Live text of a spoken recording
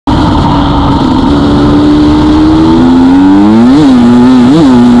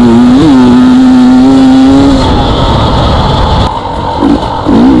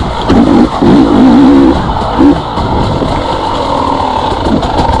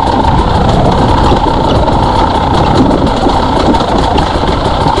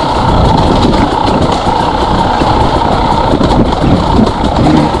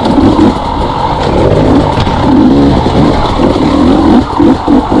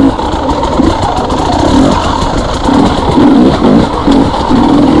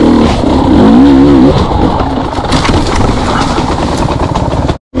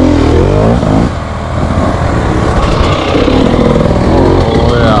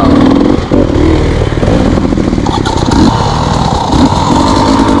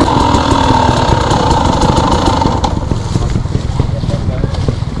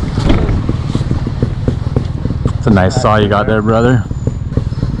a nice saw you got there, brother.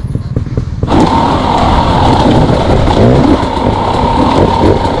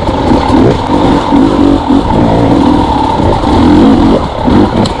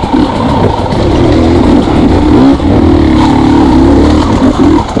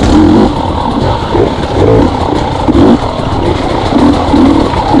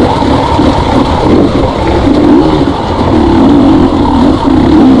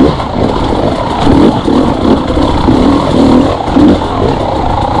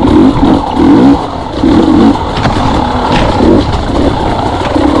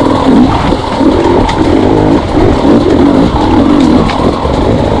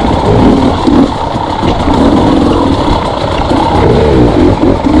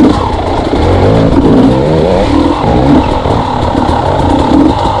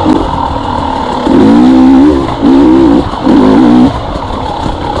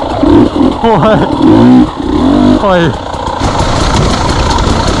 What? Oi.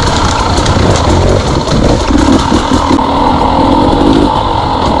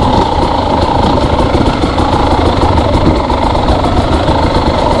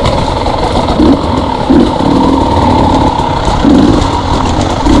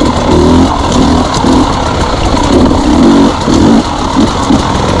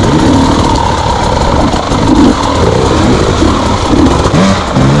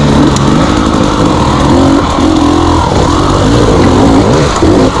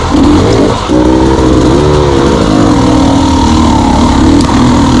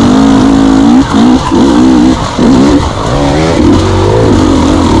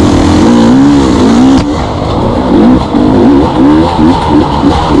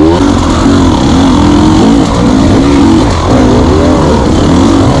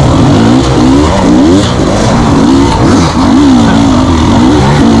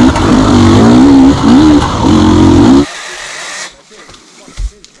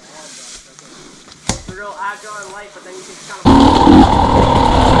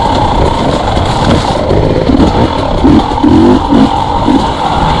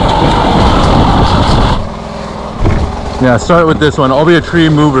 Yeah, start with this one. I'll be a tree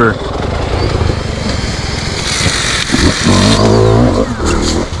mover.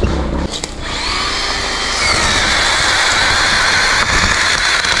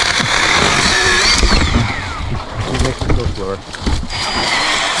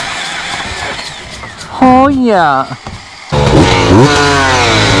 Oh yeah.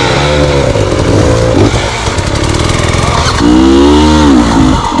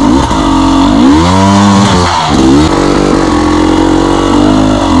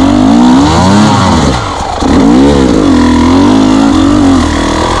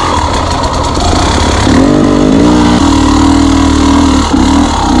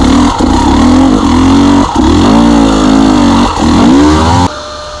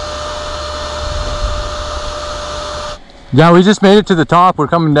 Yeah, we just made it to the top. We're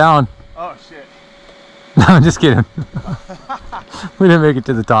coming down. Oh shit. No, I'm just kidding. We didn't make it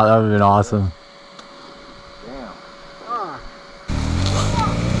to the top. That would have been awesome. Damn.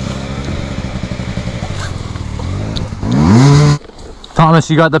 Thomas,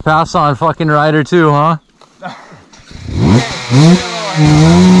 you got the pass on fucking rider too, huh?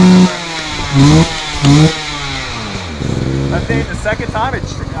 I think the second time I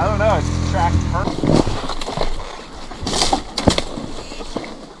don't know, it's tracked perfect.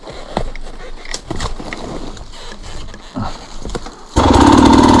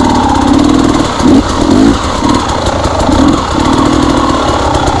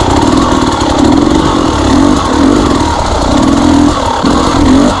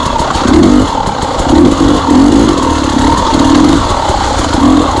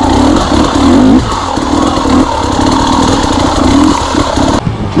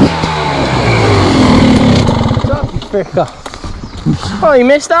 Oh, you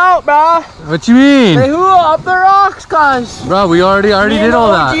missed out, bro. What you mean? They hoo up the rocks, guys. Bro, we already did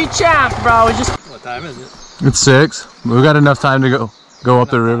all that. OG champ, bro. We just. What time is it? It's 6. We got enough time to go up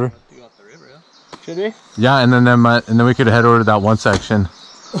the river. To go up the river, yeah. Should we? Yeah, and then we could head over to that one section.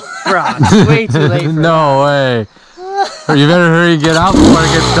 Bro, it's way too late for No way. You better hurry and get out before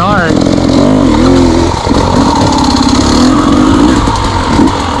it gets dark.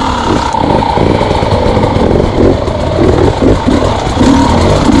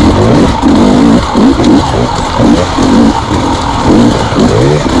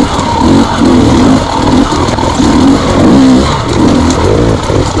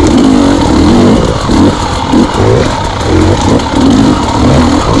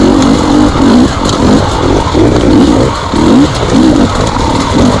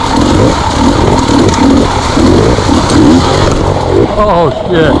 Oh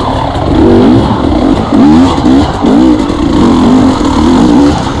shit.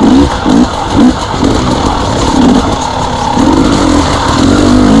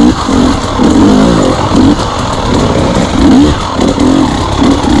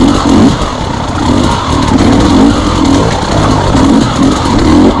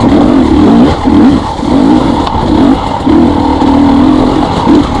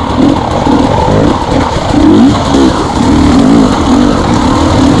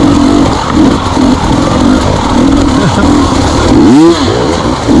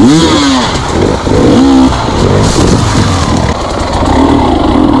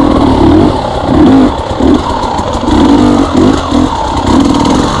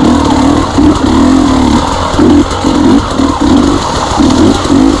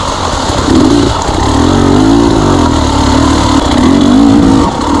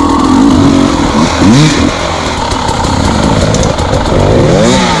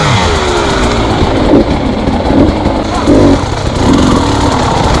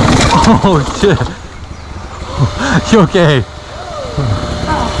 Oh shit. You okay?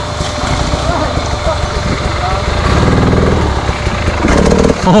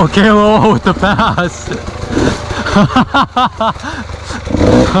 Oh, KO with the pass.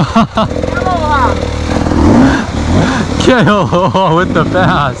 KO with the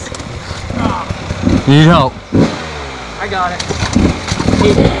pass. Need help? I got it.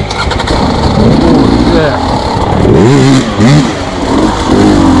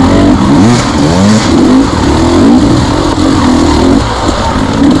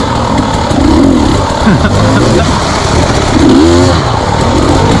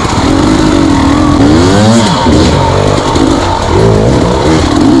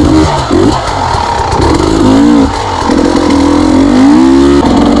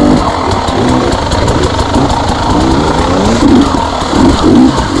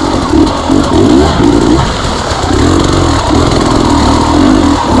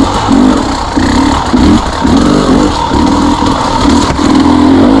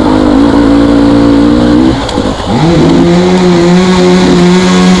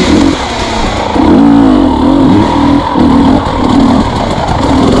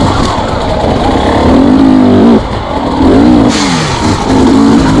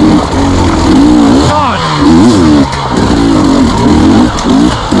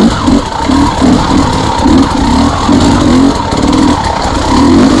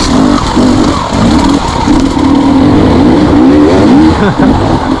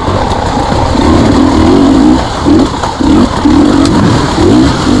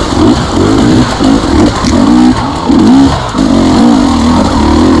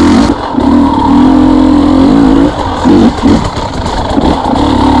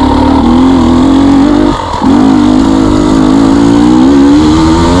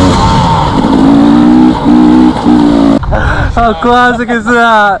 How classic is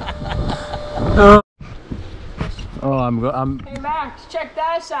that? Oh, I'm. Hey Max, check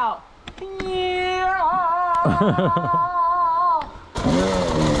this out.